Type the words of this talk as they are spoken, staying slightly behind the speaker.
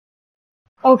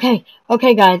Okay,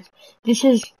 guys, this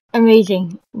is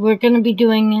amazing. We're gonna be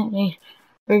doing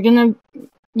we're gonna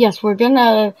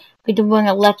be doing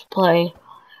a let's play.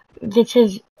 This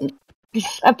is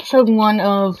episode 1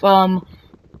 of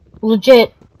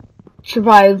legit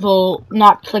survival,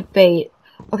 not clickbait.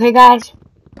 Okay, guys,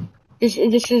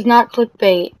 this is not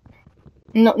clickbait.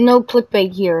 No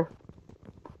clickbait here.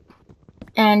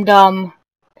 And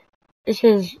this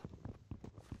is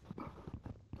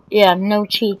no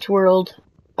cheats world.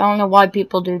 I don't know why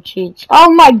people do cheats. Oh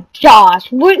my gosh!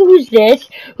 Who's this?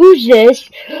 Who's this?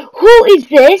 Who is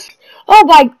this? Oh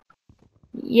my...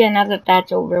 Yeah, now that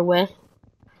that's over with.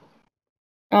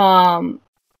 Yeah,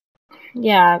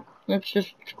 let's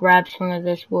just grab some of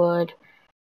this wood.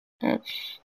 Hold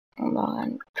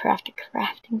on, craft a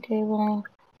crafting table.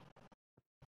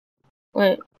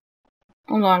 Wait,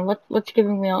 hold on, what's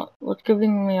giving me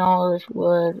all of this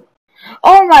wood?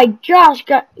 Oh my gosh,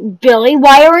 Billy,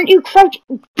 why aren't you crouching?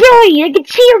 Billy, I can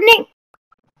see your name!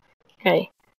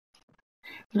 Okay.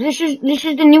 This is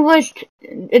the newest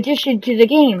addition to the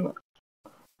game.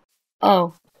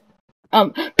 Oh.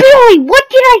 Billy, what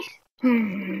did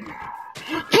I...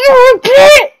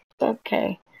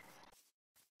 Okay.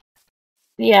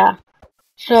 Yeah.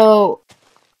 So,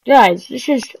 guys, this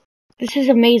is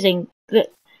amazing.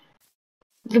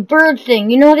 The bird thing,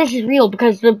 you know this is real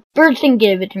because the bird thing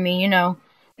gave it to me, you know.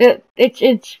 Yeah,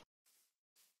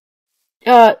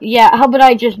 how about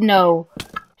I just know?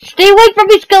 Stay away from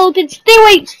me, skeleton! Stay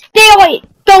away!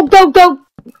 Go!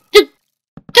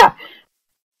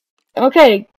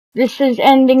 Okay, this is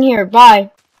ending here.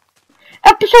 Bye.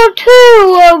 Episode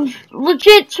 2 of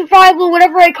legit survival,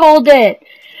 whatever I called it.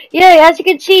 Yeah, as you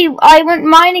can see, I went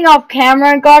mining off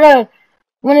camera and got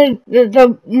one of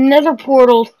the nether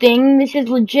portal thing. This is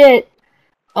legit.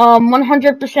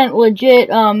 100% legit,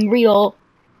 real.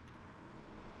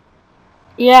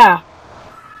 Yeah.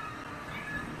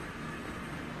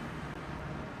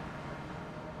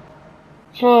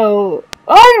 So,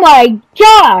 oh my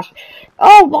gosh!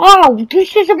 Oh wow,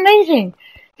 this is amazing!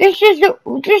 This is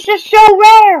so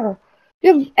rare!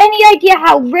 You have any idea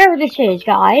how rare this is,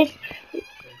 guys?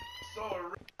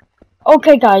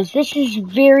 Okay, guys, this is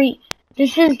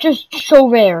just so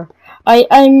rare.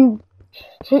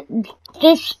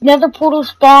 This nether portal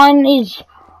spawn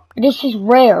this is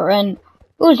rare, and,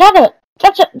 oh,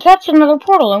 that's another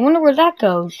portal. I wonder where that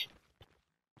goes.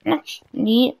 That's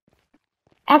neat.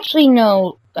 Actually,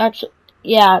 no.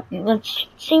 Yeah, let's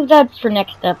save that for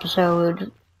next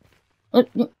episode.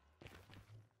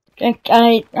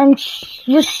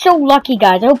 You're so lucky,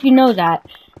 guys. I hope you know that.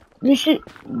 This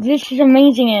is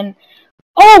amazing, and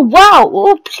oh wow!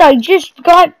 Oops! I just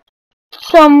got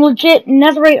some legit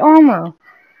netherite armor,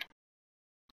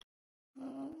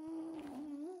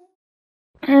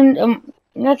 and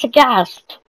that's a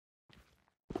ghast.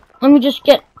 Let me just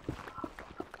get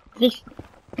this.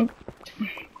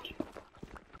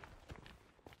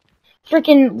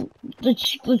 Freaking,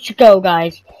 let's go,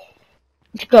 guys.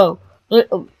 Let's go.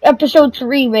 Episode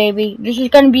 3, baby. This is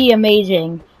gonna be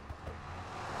amazing.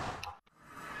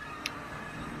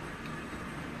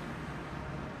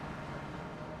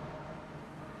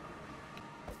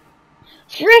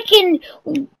 Freaking,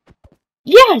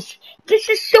 yes! This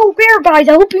is so rare, guys.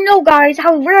 I hope you know, guys,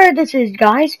 how rare this is,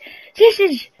 guys. This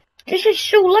is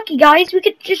so lucky, guys. We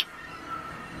could just,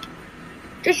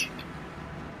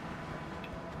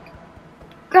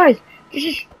 guys,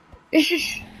 this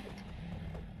is,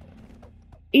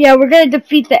 yeah, we're gonna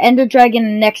defeat the Ender Dragon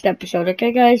in the next episode,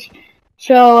 okay, guys?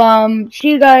 So, see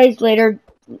you guys later.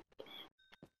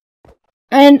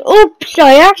 And, oops,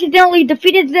 I accidentally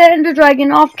defeated the Ender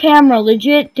Dragon off camera.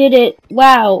 Legit did it.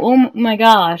 Wow, oh my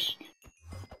gosh.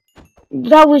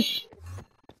 That was...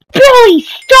 Billy,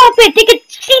 stop it! They can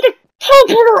see the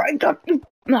teleporter! I got...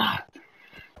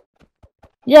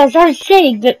 Yes, I was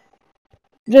saying that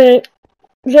the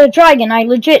dragon, I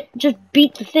legit just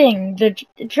beat the thing. The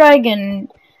dragon...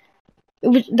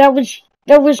 That was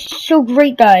so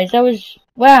great, guys. That was...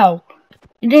 Wow.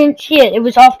 You didn't see it. It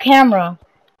was off camera.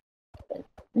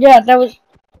 Yeah, that was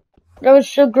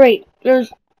so great.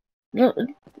 Let's go!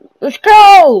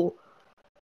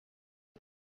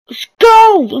 Let's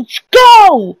go! Let's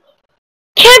go!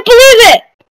 Can't believe it!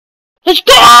 Let's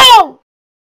go!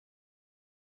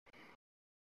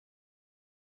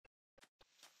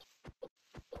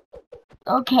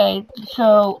 Okay,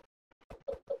 so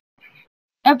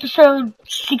episode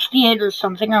 68 or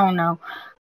something, I don't know.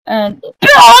 And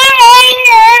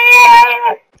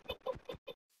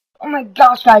oh my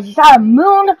gosh, guys, is that a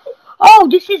moon? Oh,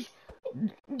 this is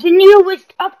the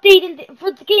newest update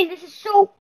for the game. This is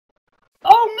so...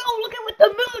 Oh no, look at what the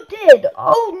moon did!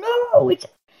 Oh no,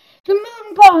 The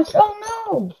moon boss! Oh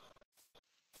no!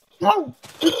 No!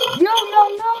 No, no,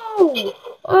 no!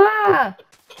 Ah!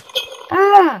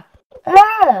 Ah!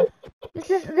 Ah! This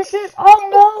is, oh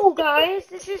no, guys!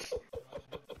 This is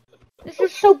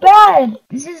so bad!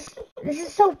 This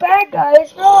is so bad,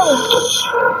 guys!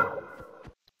 No!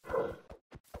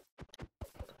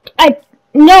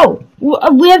 No!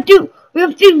 We have to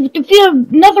defeat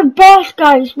another boss,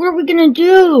 guys! What are we gonna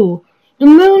do? The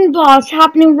moon boss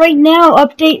happening right now,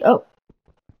 update, oh.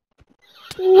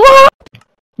 What?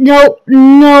 No,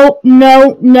 no,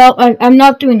 no, no, I'm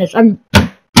not doing this,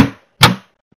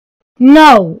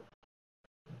 no!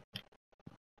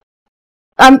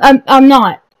 I'm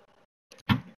not.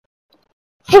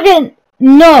 Friggin'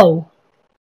 no!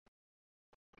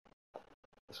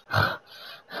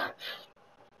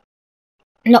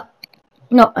 No,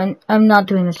 no, I'm not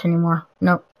doing this anymore.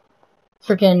 No.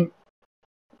 Friggin'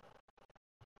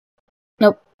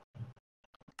 nope.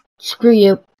 Screw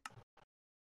you.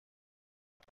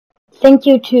 Thank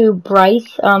you to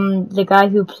Bryce, the guy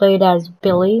who played as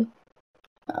Billy,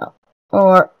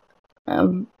 or,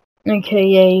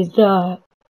 aka the,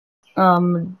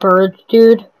 bird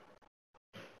dude.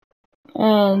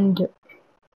 And,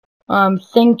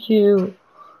 thank you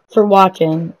for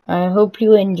watching. I hope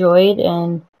you enjoyed,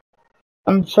 and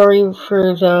I'm sorry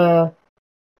for the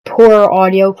poor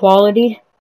audio quality.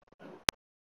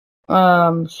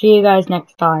 See you guys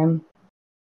next time.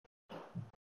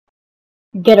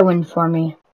 Get a win for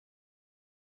me.